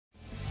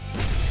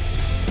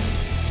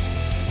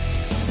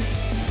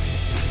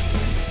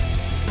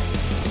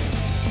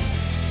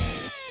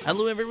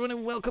Hello everyone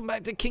and welcome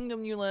back to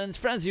Kingdom New Lands.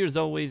 Franz here as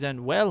always,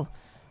 and well,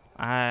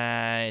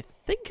 I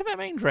think if I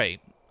mind right,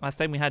 last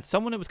time we had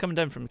someone that was coming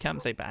down from the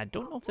campsite, but I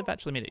don't know if they've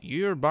actually made it.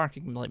 You're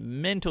barking like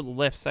mental the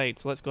left side,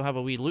 so let's go have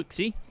a wee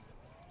look-see.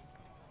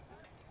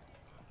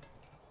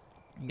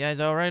 You guys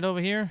alright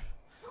over here?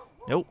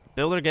 Nope.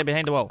 Builder, get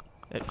behind the wall.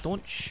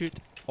 Don't shoot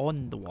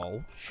on the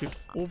wall, shoot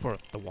over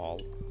the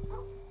wall.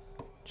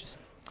 Just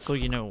so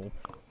you know.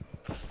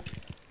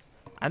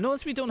 I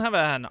notice we don't have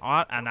an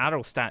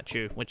arrow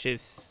statue, which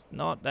is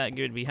not that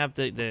good. We have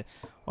the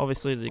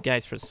obviously the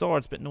guys for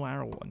swords, but no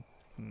arrow one.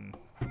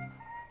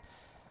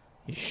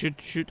 You should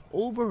shoot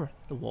over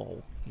the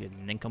wall, you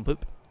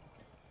nincompoop.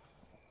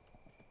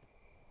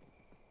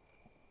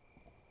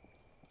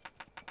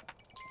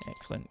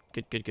 Excellent.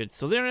 Good, good, good.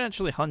 So they're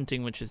actually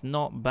hunting, which is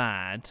not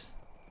bad.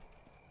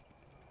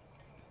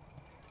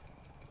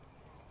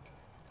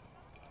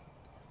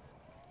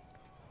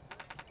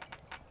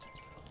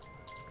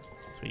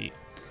 Sweet.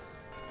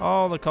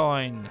 Oh, the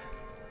coin.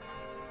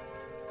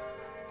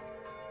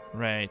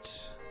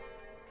 Right.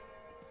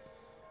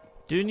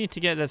 Do need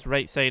to get this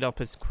right side up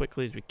as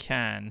quickly as we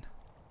can.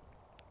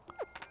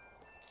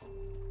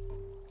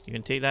 You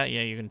can take that?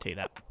 Yeah, you can take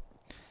that.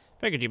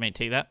 Figured you might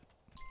take that.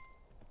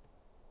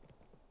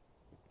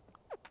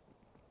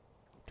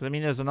 Because, I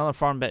mean, there's another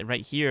farm bit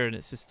right here, and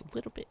it's just a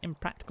little bit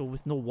impractical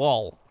with no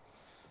wall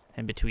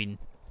in between.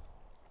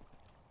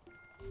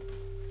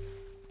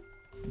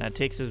 That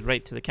takes us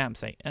right to the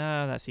campsite.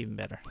 That's even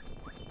better.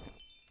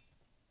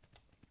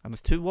 And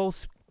there's 2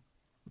 walls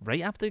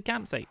right after the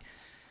campsite.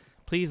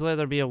 Please let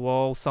there be a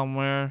wall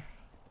somewhere.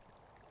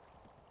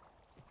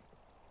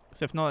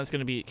 Because if not, it's going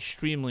to be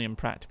extremely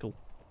impractical.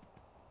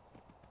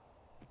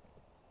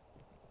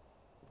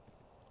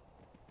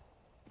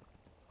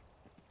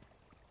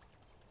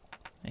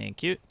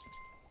 Thank you.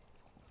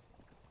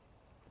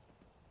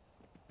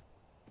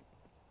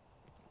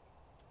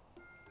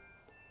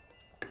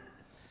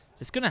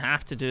 Just gonna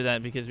have to do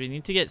that because we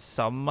need to get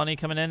some money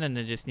coming in and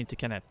they just need to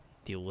kind of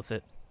deal with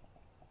it.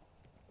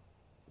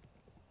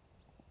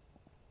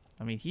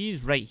 I mean,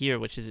 he's right here,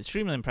 which is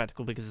extremely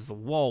impractical because there's a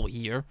wall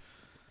here.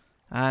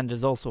 And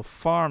there's also a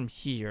farm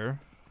here.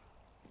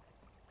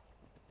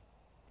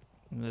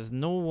 And there's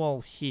no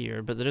wall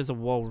here, but there is a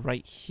wall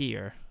right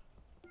here.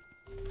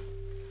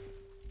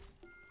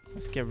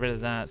 Let's get rid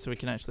of that so we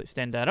can actually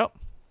extend that up.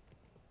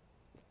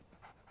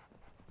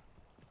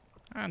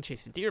 And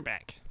chase the deer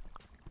back.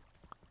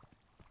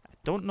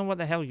 Don't know what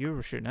the hell you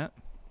were shooting at.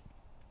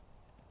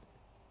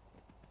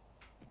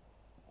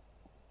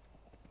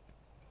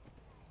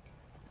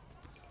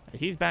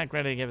 He's back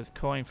ready to give his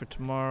coin for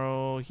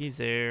tomorrow. He's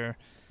there.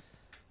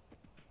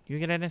 You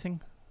get anything?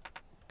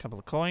 A couple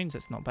of coins,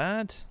 that's not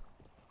bad.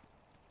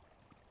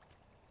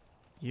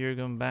 You're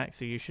going back,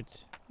 so you should...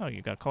 Oh,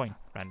 you got a coin,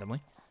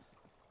 randomly.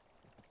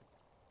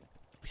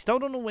 We still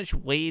don't know which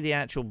way the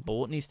actual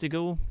boat needs to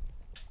go.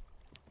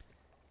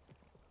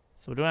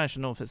 So we don't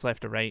actually know if it's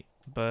left or right.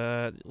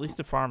 But at least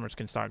the farmers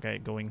can start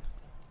getting going.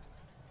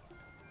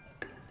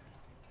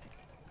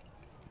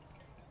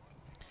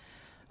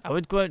 I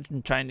would go out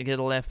and try to get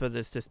a left, but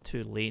it's just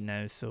too late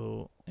now.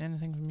 So,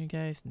 anything from you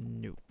guys?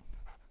 No.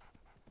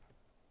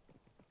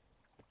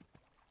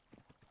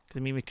 Because, I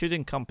mean, we could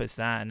encompass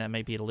that, and that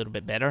might be a little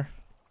bit better.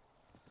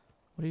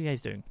 What are you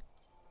guys doing?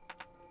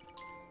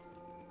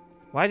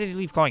 Why did you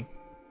leave coin?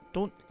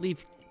 Don't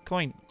leave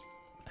coin.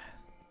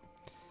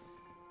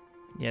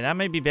 Yeah, that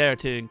might be better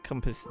to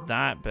encompass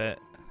that, but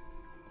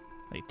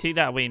like take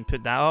that away and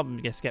put that up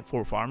and just get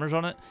 4 farmers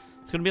on it.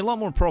 It's going to be a lot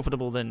more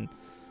profitable than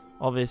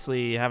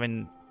obviously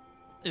having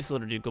this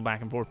little dude go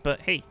back and forth, but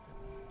hey,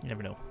 you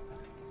never know.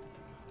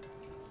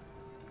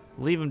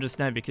 Leave him just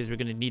now because we're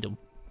going to need him.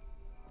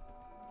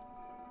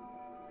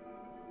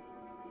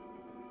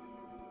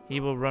 He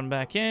will run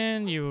back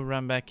in, you will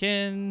run back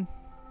in.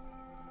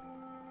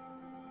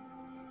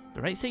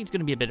 The right side's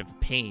going to be a bit of a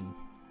pain.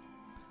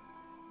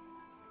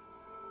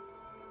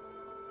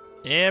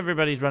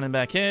 Everybody's running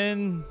back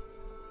in.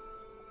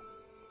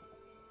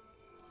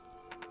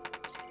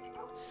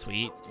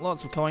 Sweet.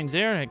 Lots of coins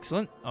there.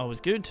 Excellent.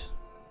 Always good.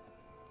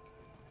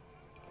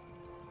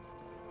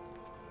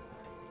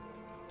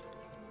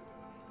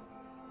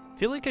 I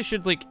feel like I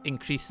should like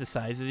increase the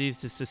size of these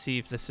just to see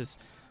if this is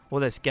what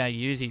this guy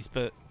uses,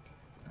 but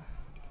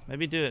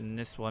maybe do it in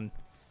this one.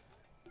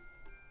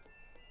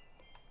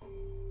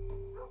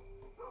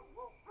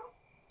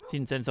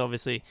 Since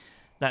obviously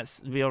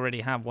we already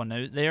have one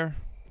out there.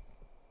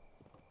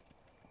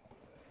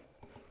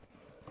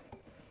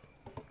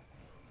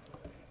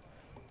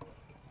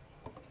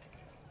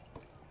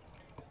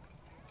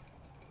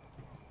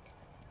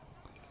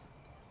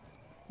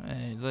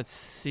 Let's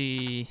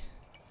see.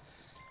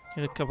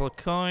 Get a couple of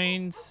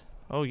coins.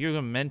 Oh, you're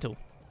going mental.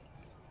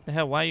 The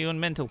hell, why are you going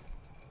mental?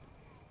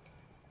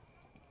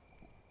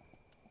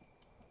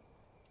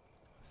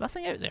 There's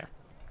nothing out there.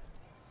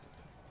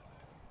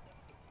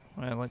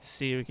 Well, let's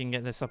see if we can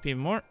get this up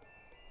even more.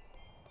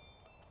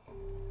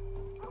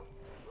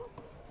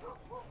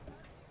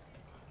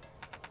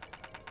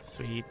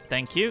 Sweet,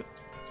 thank you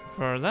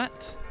for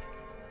that.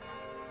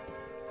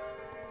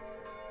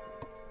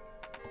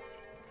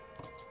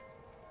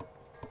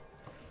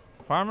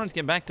 Farmers,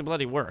 get back to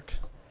bloody work.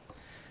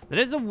 There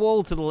is a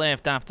wall to the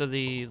left after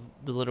the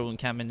little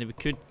encampment that we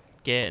could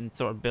get and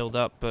sort of build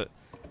up, but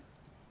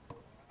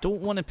don't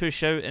want to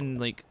push out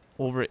and like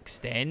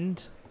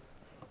overextend.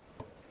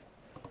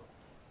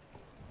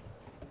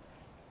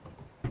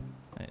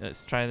 Right,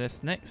 let's try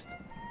this next.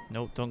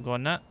 Nope, don't go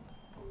on that.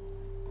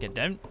 Get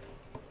down.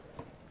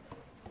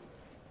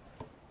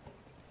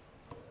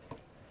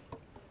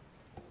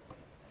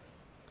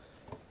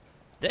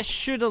 This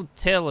should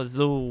tell us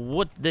though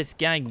what this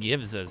guy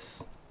gives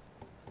us.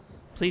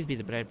 Please be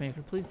the bread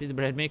maker. Please be the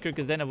bread maker,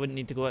 because then I wouldn't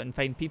need to go out and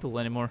find people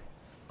anymore.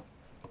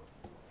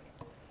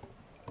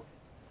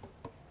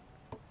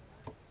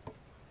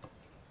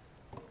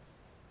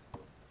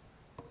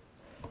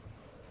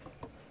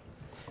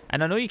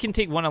 And I know you can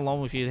take one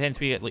along with you, hence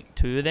we get like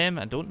 2 of them.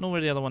 I don't know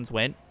where the other ones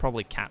went.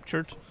 Probably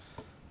captured.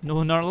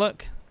 Knowing our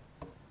luck.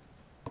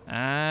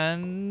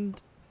 And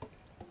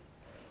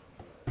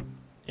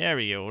there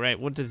we go. Right,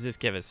 what does this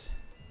give us?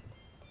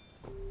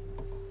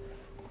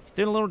 He's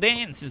doing a little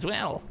dance as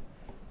well.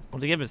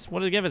 What did it give us? What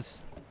did it give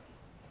us?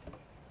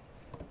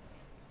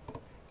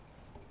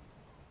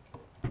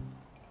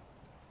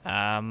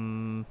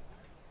 I'm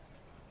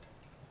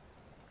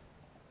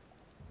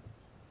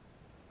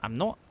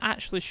not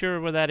actually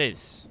sure where that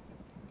is.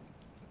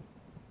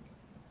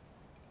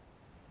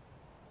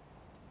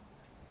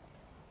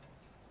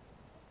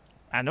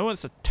 I know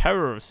it's a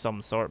tower of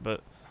some sort,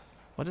 but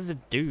what does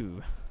it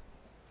do?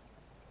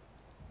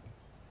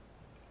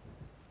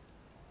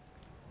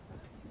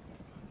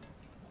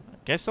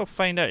 Guess I'll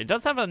find out. It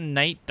does have a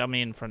night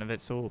dummy in front of it,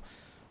 so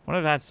I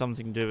wonder if it has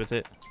something to do with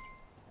it.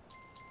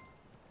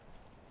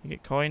 You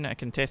get coin. I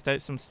can test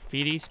out some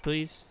fairies,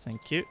 please.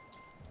 Thank you.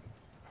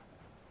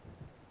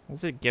 What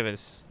does it give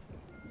us?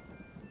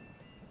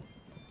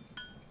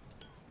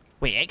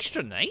 Wait,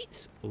 extra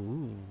nights?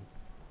 Ooh.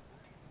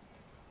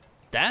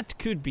 That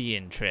could be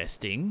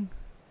interesting.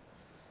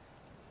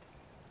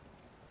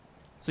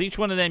 So each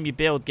one of them you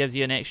build gives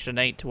you an extra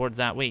night towards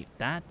that. Wait,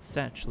 that's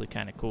actually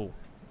kind of cool.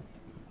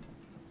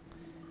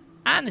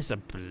 And it's a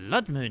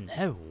blood moon.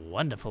 How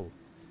wonderful.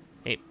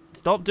 Hey,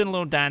 stop doing a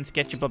little dance.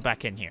 Get your butt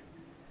back in here.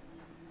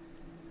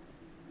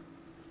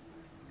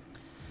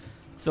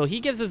 So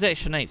he gives us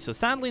extra nights. So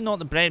sadly not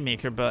the bread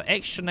maker, but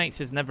extra nights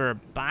is never a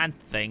bad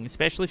thing,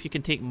 especially if you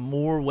can take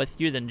more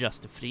with you than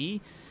just a 3.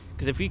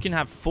 Because if you can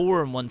have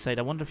 4 on one side,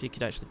 I wonder if you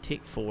could actually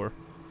take 4.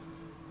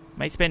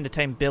 Might spend the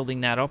time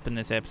building that up in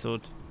this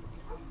episode.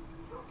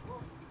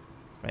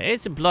 Right,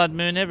 it's a blood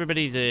moon.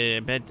 Everybody's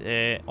a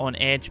bit on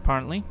edge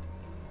apparently.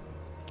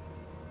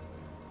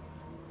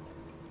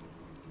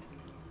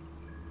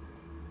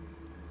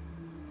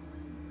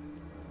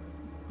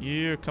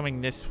 You're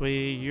coming this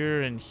way.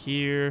 You're in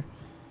here.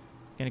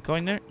 Any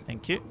coin there?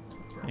 Thank you.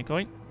 Any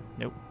coin?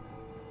 Nope.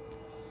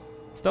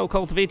 Still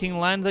cultivating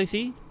lands, I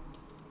see.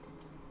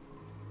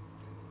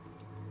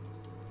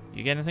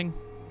 You get anything?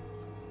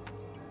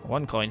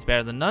 1 coin's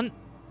better than none.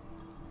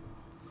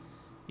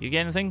 You get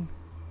anything?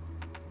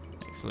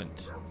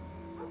 Excellent.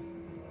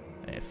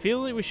 I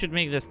feel like we should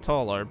make this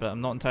taller, but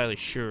I'm not entirely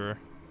sure.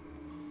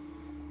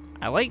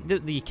 I like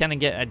that you kind of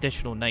get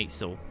additional nights,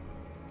 though.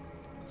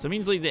 So it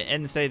means like the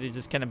inside, they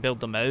just kind of build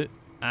them out,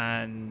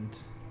 and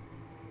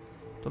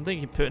don't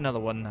think you can put another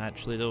one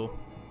actually though.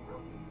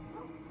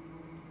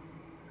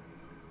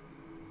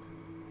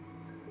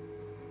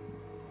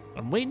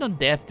 I'm waiting on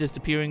death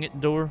disappearing at the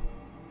door.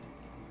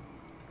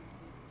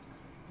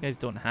 You guys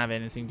don't have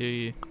anything, do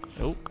you?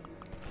 Oh.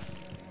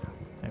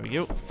 There we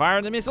go.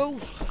 Fire the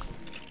missiles.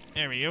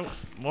 There we go.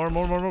 More,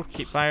 more, more, more.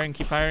 Keep firing,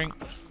 keep firing.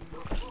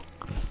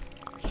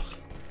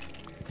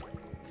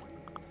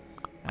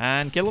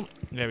 And kill them.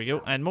 There we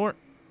go. And more.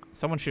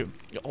 Someone shoot him.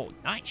 Oh,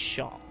 nice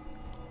shot.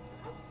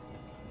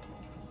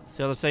 It's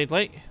the other side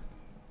light.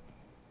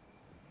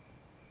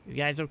 You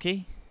guys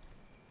okay?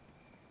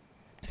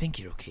 I think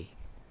you're okay.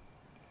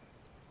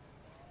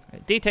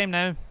 Right, daytime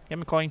now. Get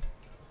me a coin.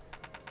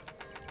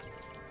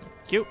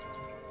 Cute.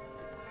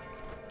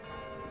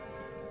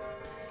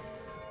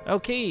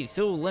 Okay,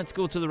 so let's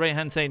go to the right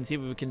hand side and see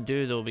what we can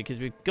do though, because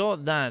we've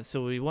got that,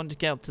 so we want to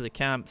get up to the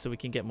camp so we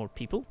can get more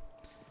people.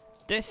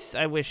 This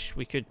I wish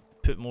we could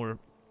put more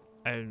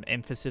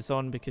emphasis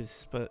on,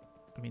 because, but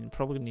I mean,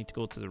 probably need to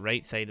go to the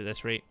right side at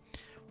this rate.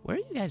 Where are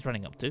you guys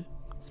running up to?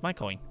 It's my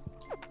coin.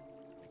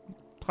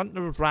 Hunt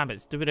those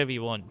rabbits, do whatever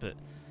you want, but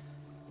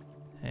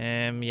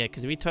yeah,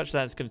 because if we touch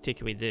that, it's going to take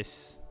away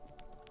this.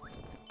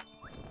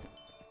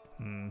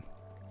 I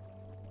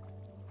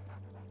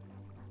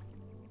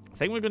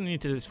think we're going to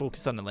need to just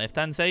focus on the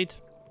left-hand side.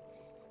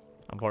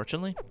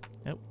 Unfortunately.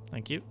 Oh,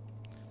 thank you.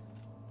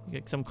 You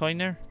get some coin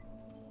there.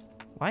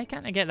 Why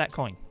can't I get that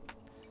coin?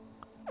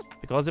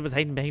 Because it was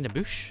hiding behind a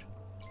bush?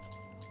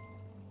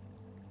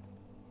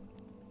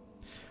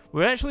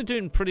 We're actually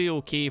doing pretty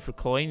okay for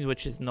coins,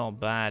 which is not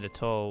bad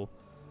at all.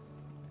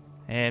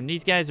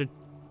 These guys are...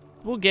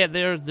 We'll get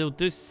there. They'll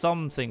do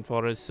something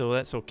for us, so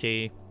that's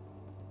okay.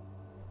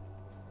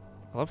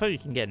 I love how you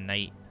can get a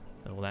knight.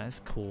 Oh, that's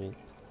cool.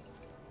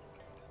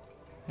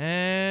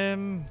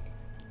 Don't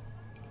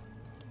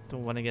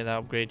want to get that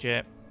upgrade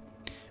yet.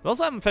 We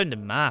also haven't found the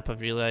map,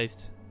 I've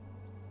realised.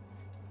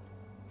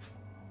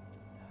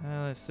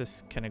 Let's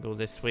just kind of go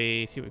this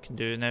way, see what we can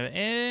do. Now it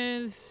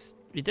is...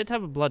 We did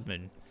have a blood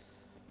moon.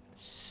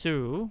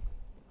 So,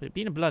 with it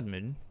being a blood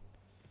moon,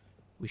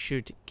 we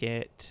should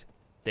get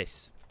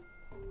this.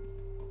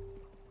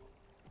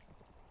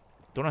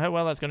 Don't know how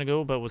well that's going to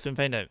go, but we'll soon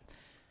find out.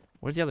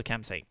 Where's the other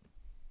campsite?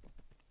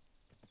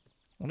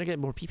 I want to get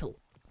more people.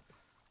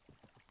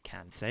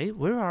 Campsite,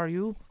 where are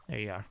you? There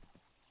you are.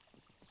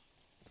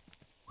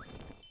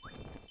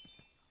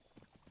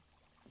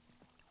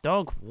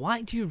 Dog,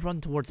 why do you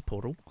run towards the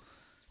portal?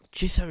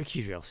 Just out of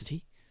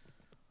curiosity.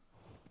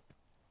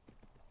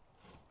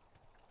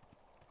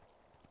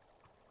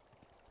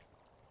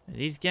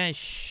 These guys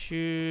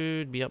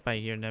should be up by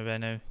here now by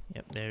now.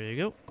 Yep, there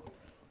you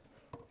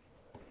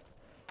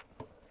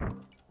go.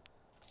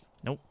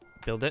 Nope,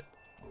 build it.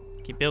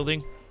 Keep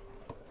building.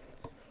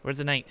 Where's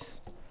the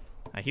knights?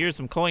 I hear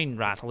some coin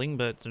rattling,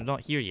 but they're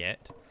not here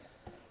yet.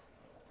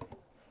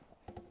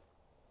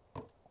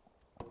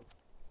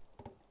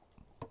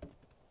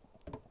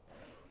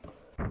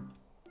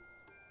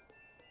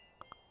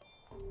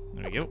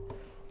 There we go.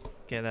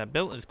 Get that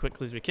built as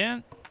quickly as we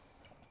can.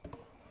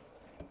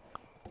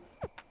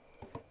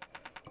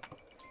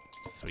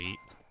 Sweet.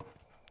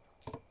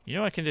 You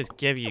know I can just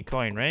give you a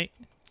coin, right?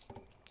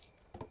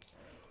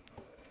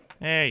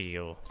 There you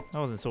go. That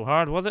wasn't so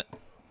hard, was it?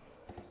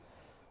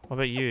 What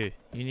about you?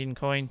 You need a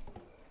coin?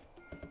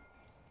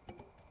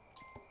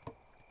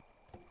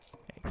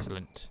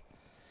 Excellent.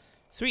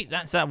 Sweet,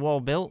 that's that wall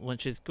built,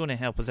 which is going to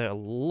help us out a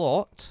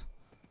lot.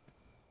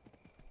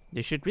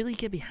 They should really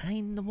get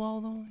behind the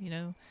wall, though, you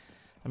know?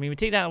 I mean, we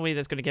take that away,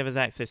 that's going to give us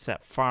access to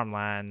that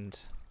farmland.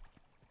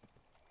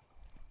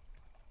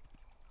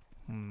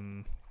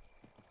 Let's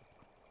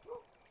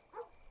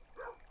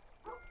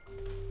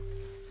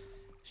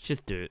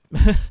just do it.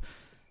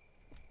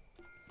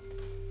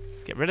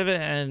 Let's get rid of it,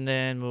 and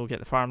then we'll get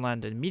the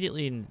farmland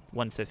immediately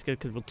once this goes,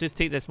 because we'll just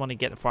take this money,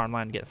 get the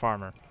farmland, get the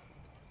farmer.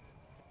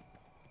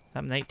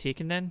 That night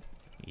taken then?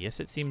 Yes,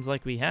 it seems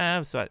like we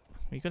have, so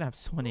we're going to have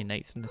so many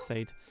knights on this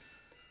side.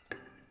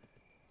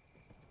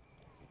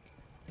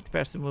 Next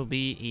person will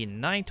be a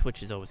knight,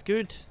 which is always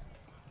good.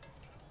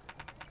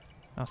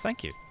 Oh,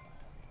 thank you.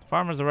 The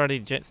farmer's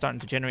already starting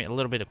to generate a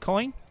little bit of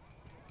coin.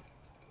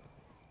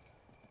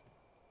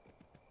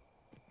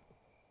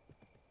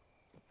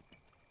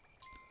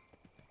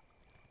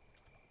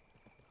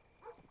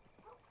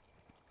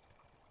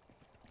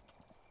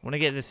 Want to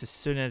get this as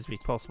soon as we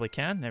possibly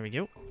can. There we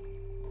go.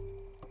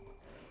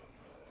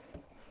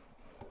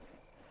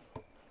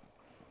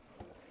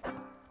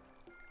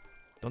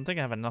 Don't think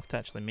I have enough to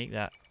actually make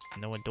that.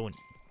 No, I don't.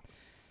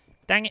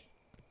 Dang it!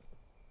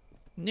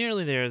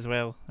 Nearly there as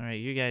well. Alright,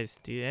 you guys,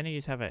 do any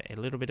of you have a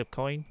little bit of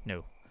coin?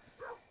 No.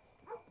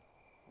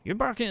 You're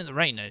barking at the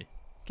right now.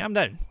 Calm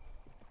down.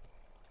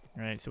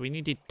 Alright, so we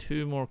needed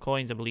 2 more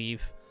coins, I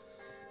believe,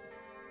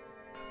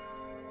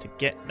 to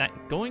get that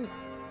going.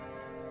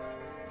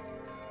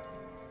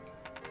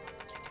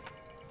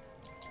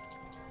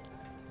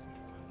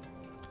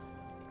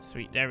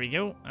 Sweet, there we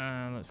go.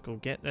 Let's go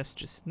get this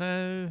just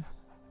now.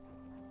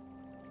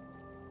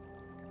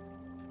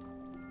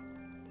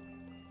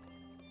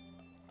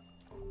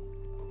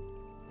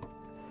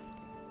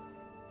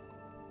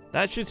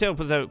 That should help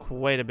us out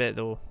quite a bit,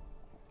 though.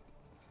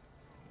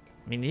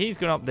 I mean, he's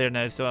gone up there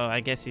now, so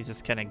I guess he's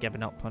just kind of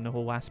given up on the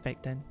whole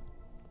aspect then.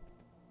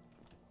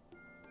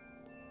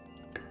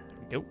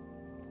 There we go.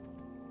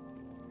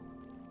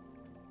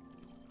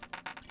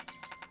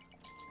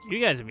 You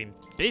guys have been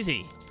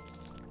busy.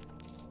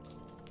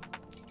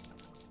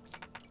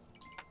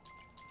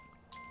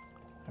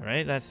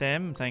 Alright, that's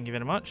him. Thank you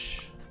very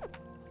much.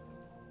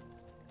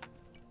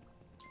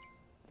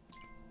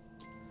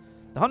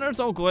 The hunters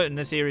all go out in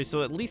this area,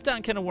 so at least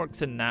that kind of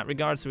works in that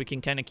regard, so we can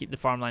kind of keep the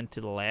farmland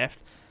to the left.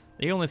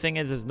 The only thing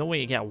is there's no way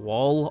to get a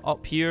wall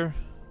up here,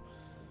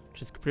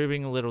 which is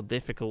proving a little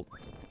difficult.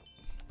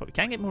 But we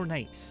can get more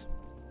knights.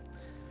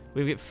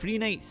 We've got 3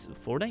 knights.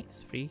 4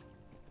 knights?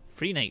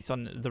 3 knights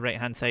on the right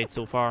hand side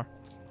so far.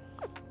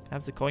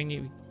 Have the coin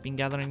you've been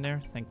gathering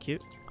there. Thank you.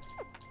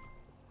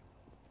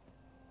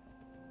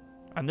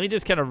 And they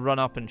just kind of run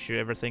up and shoot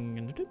everything,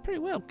 and they're doing pretty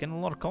well, getting a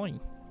lot of coin.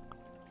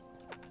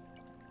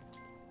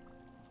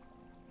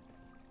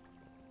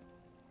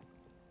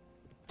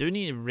 Do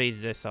need to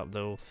raise this up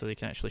though, so they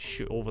can actually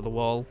shoot over the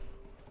wall.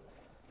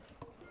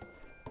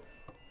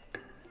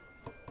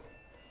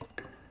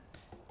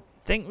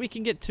 Think we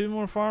can get 2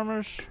 more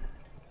farmers?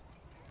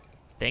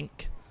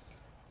 Think.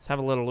 Let's have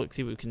a little look,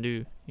 see what we can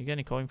do. You got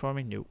any coin for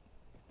me? Nope.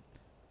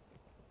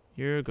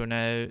 You're going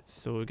out,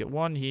 so we get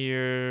 1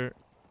 here,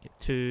 get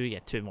 2, yeah,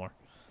 2 more.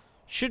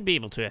 Should be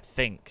able to, I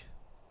think.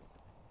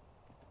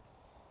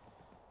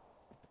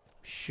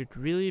 Should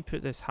really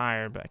put this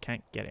higher, but I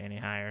can't get it any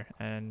higher.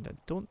 And I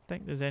don't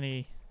think there's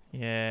any...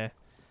 Yeah.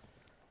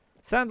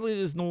 Sadly,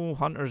 there's no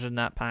hunters in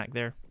that pack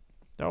there.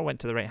 They all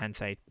went to the right-hand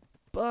side.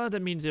 But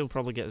it means they'll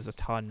probably get us a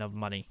ton of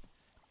money.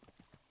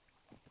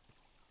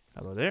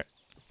 Hello there.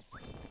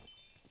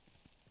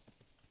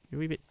 You're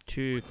a wee bit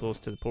too close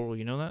to the portal,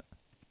 you know that?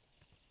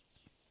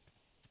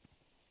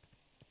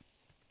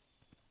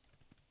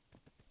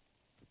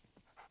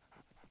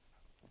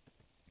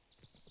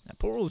 That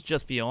portal's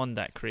just beyond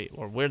that crate,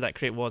 or where that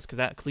crate was, because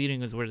that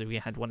clearing is where we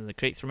had one of the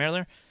crates from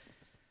earlier.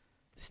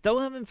 Still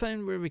haven't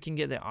found where we can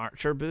get the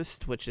archer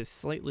boost, which is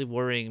slightly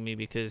worrying me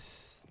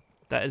because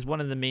that is one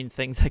of the main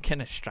things I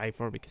kind of strive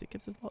for because it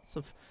gives us lots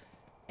of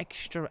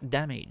extra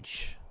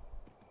damage.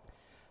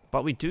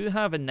 But we do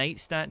have a knight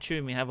statue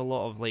and we have a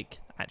lot of like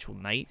actual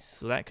knights,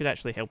 so that could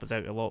actually help us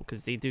out a lot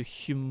because they do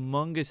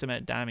humongous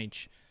amount of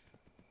damage.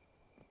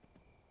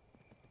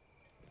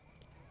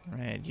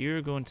 Right,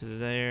 you're going to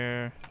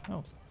there.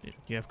 Oh,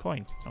 you have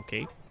coin.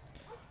 Okay.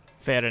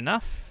 Fair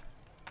enough.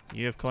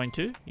 You have coin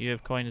too. You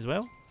have coin as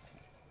well.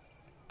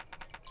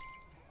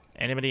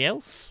 Anybody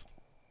else?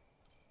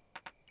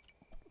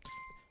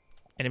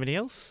 Anybody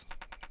else?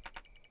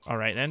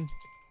 Alright then.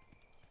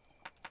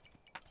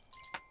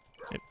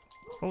 Yep.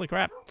 Holy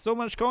crap, so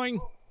much coin!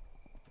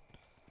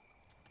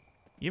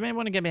 You may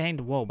want to get behind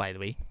the wall, by the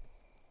way.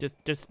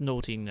 Just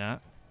noting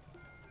that.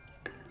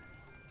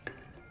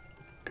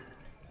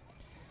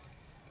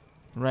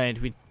 Right,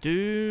 we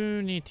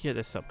do need to get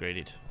this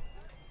upgraded.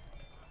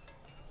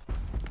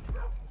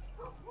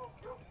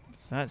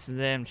 So that's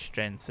them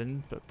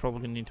strengthened, but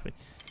probably gonna need to...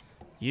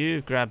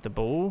 You've grabbed the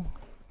bow.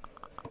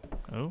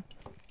 Oh.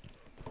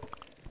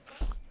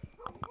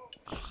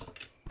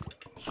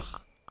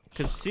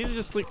 Because see,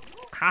 just like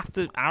half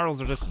the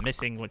arrows are just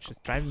missing, which is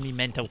driving me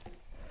mental.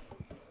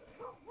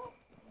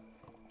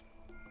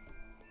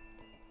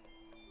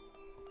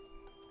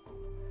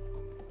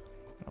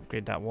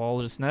 Upgrade that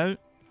wall just now.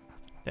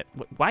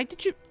 Why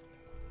did you...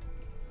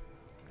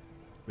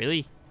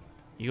 Really?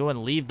 You go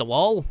and leave the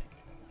wall?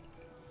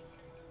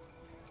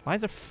 Why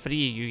is there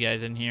 3 of you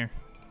guys in here?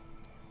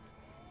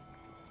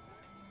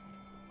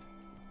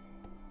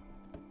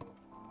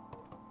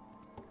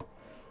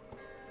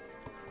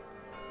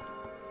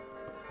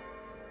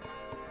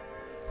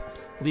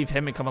 Leave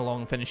him and come along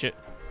and finish it.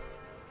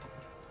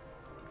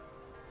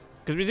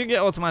 Because we did get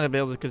automatic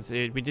builders because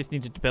we just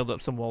needed to build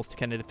up some walls to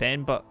kind of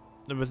defend, but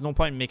there was no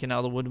point in making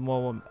another wooden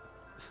wall and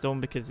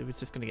stone because it was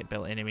just going to get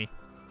built anyway.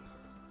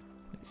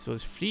 So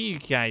there's 3 you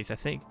guys. I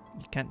think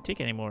you can't take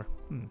any more.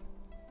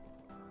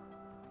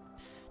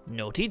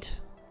 Noted.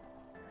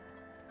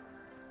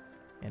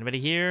 Anybody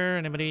here?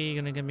 Anybody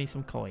gonna give me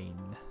some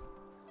coin?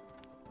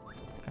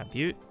 Grab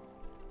you.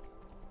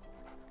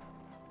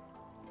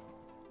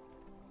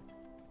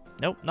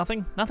 Nope,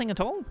 nothing. Nothing at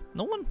all.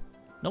 No one.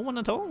 No one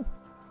at all.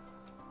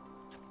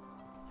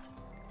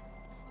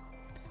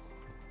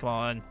 Come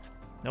on.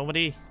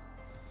 Nobody.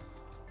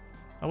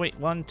 Oh wait,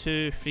 1,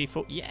 2, 3,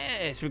 4.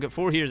 Yes, we've got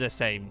 4 here this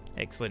time.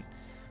 Excellent.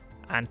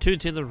 And 2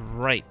 to the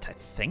right, I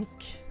think.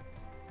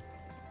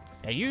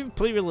 Now you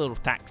play with a little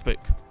tax book.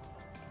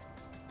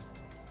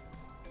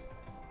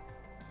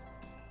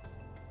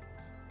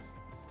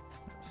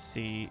 Let's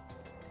see.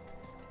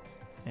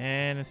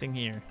 Anything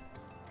here?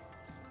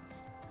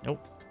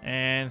 Nope.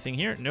 Anything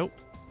here? Nope.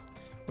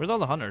 Where's all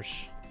the hunters?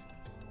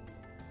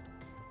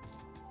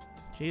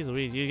 Jeez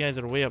Louise, you guys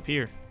are way up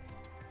here.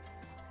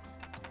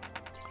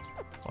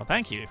 Well,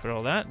 thank you for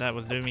all that. That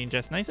was doing me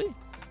just nicely.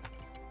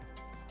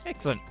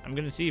 Excellent. I'm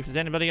going to see if there's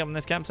anybody up in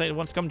this campsite who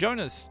wants to come join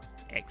us.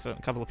 Excellent.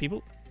 A couple of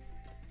people.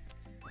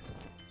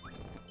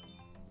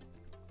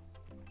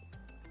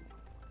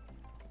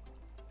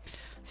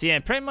 So yeah,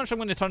 pretty much I'm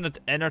going to turn the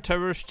inner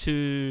towers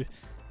to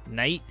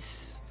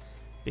knights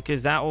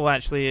because that will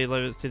actually allow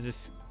us to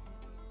just,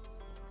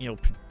 you know,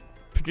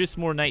 produce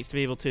more knights to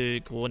be able to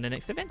go on the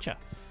next adventure,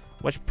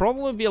 which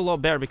probably would be a lot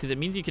better because it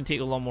means you can take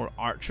a lot more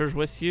archers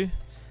with you,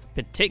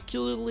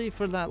 particularly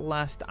for that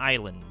last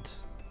island.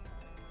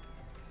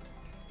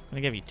 I'm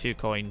going to give you 2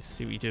 coins,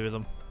 see what you do with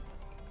them.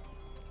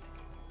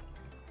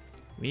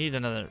 We need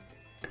another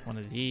one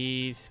of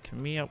these.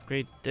 Can we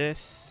upgrade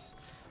this?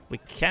 We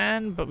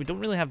can, but we don't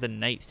really have the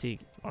knights to,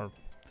 or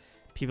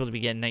people to be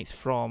getting knights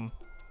from.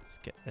 Let's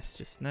get this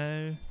just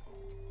now.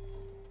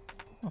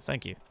 Oh,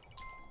 thank you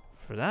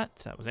for that.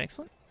 That was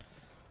excellent.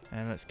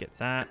 And let's get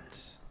that.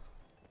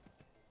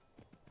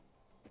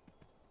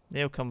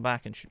 They'll come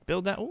back and should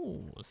build that.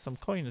 Oh, some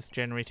coins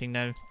generating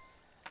now.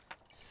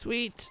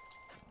 Sweet.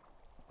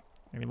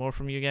 Any more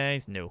from you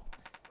guys? No.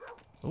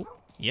 Oh,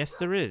 yes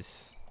there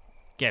is.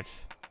 Give.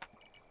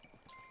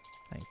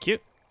 Thank you.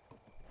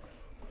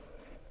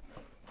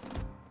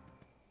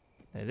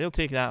 Now they'll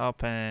take that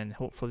up and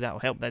hopefully that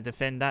will help them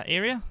defend that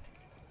area.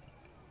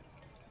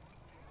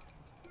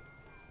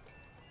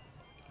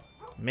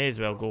 May as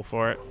well go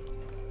for it.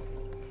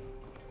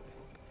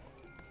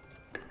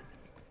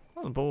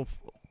 Oh, the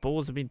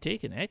bows have been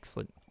taken.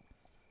 Excellent.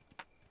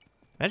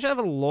 I should have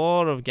a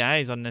lot of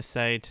guys on this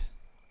side.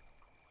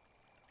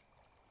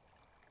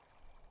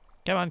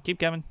 Come on, keep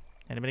coming.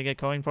 Anybody get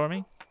coin for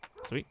me?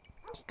 Sweet.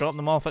 Just drop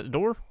them off at the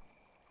door.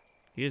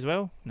 You as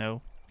well?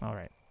 No.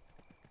 Alright.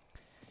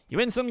 You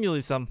win some, you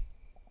lose some.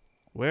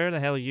 Where the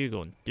hell are you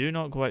going? Do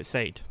not go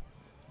outside.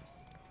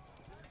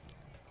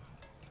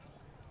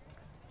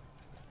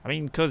 I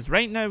mean, because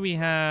right now we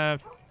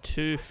have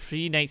 2,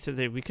 3 knights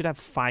there. We could have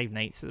 5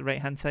 knights at the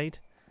right hand side.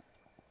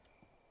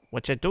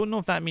 Which I don't know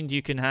if that means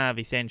you can have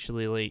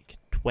essentially like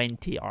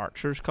 20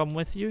 archers come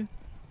with you.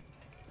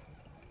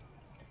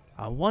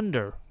 I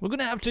wonder. We're going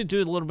to have to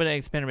do a little bit of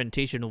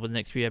experimentation over the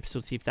next few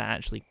episodes, see if that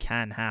actually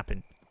can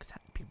happen. Because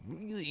that'd be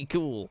really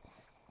cool.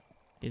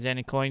 Is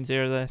any coins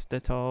there left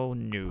at all?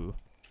 No.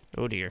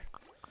 Oh dear.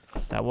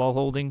 Is that wall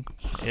holding?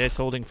 It is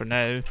holding for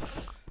now.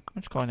 How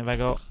much coin have I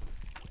got?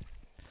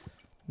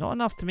 Not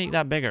enough to make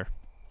that bigger.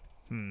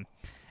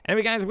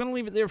 Anyway guys, I'm going to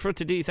leave it there for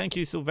today. Thank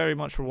you so very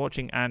much for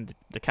watching, and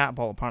the cat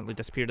ball apparently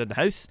disappeared in the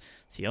house.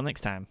 See you all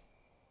next time.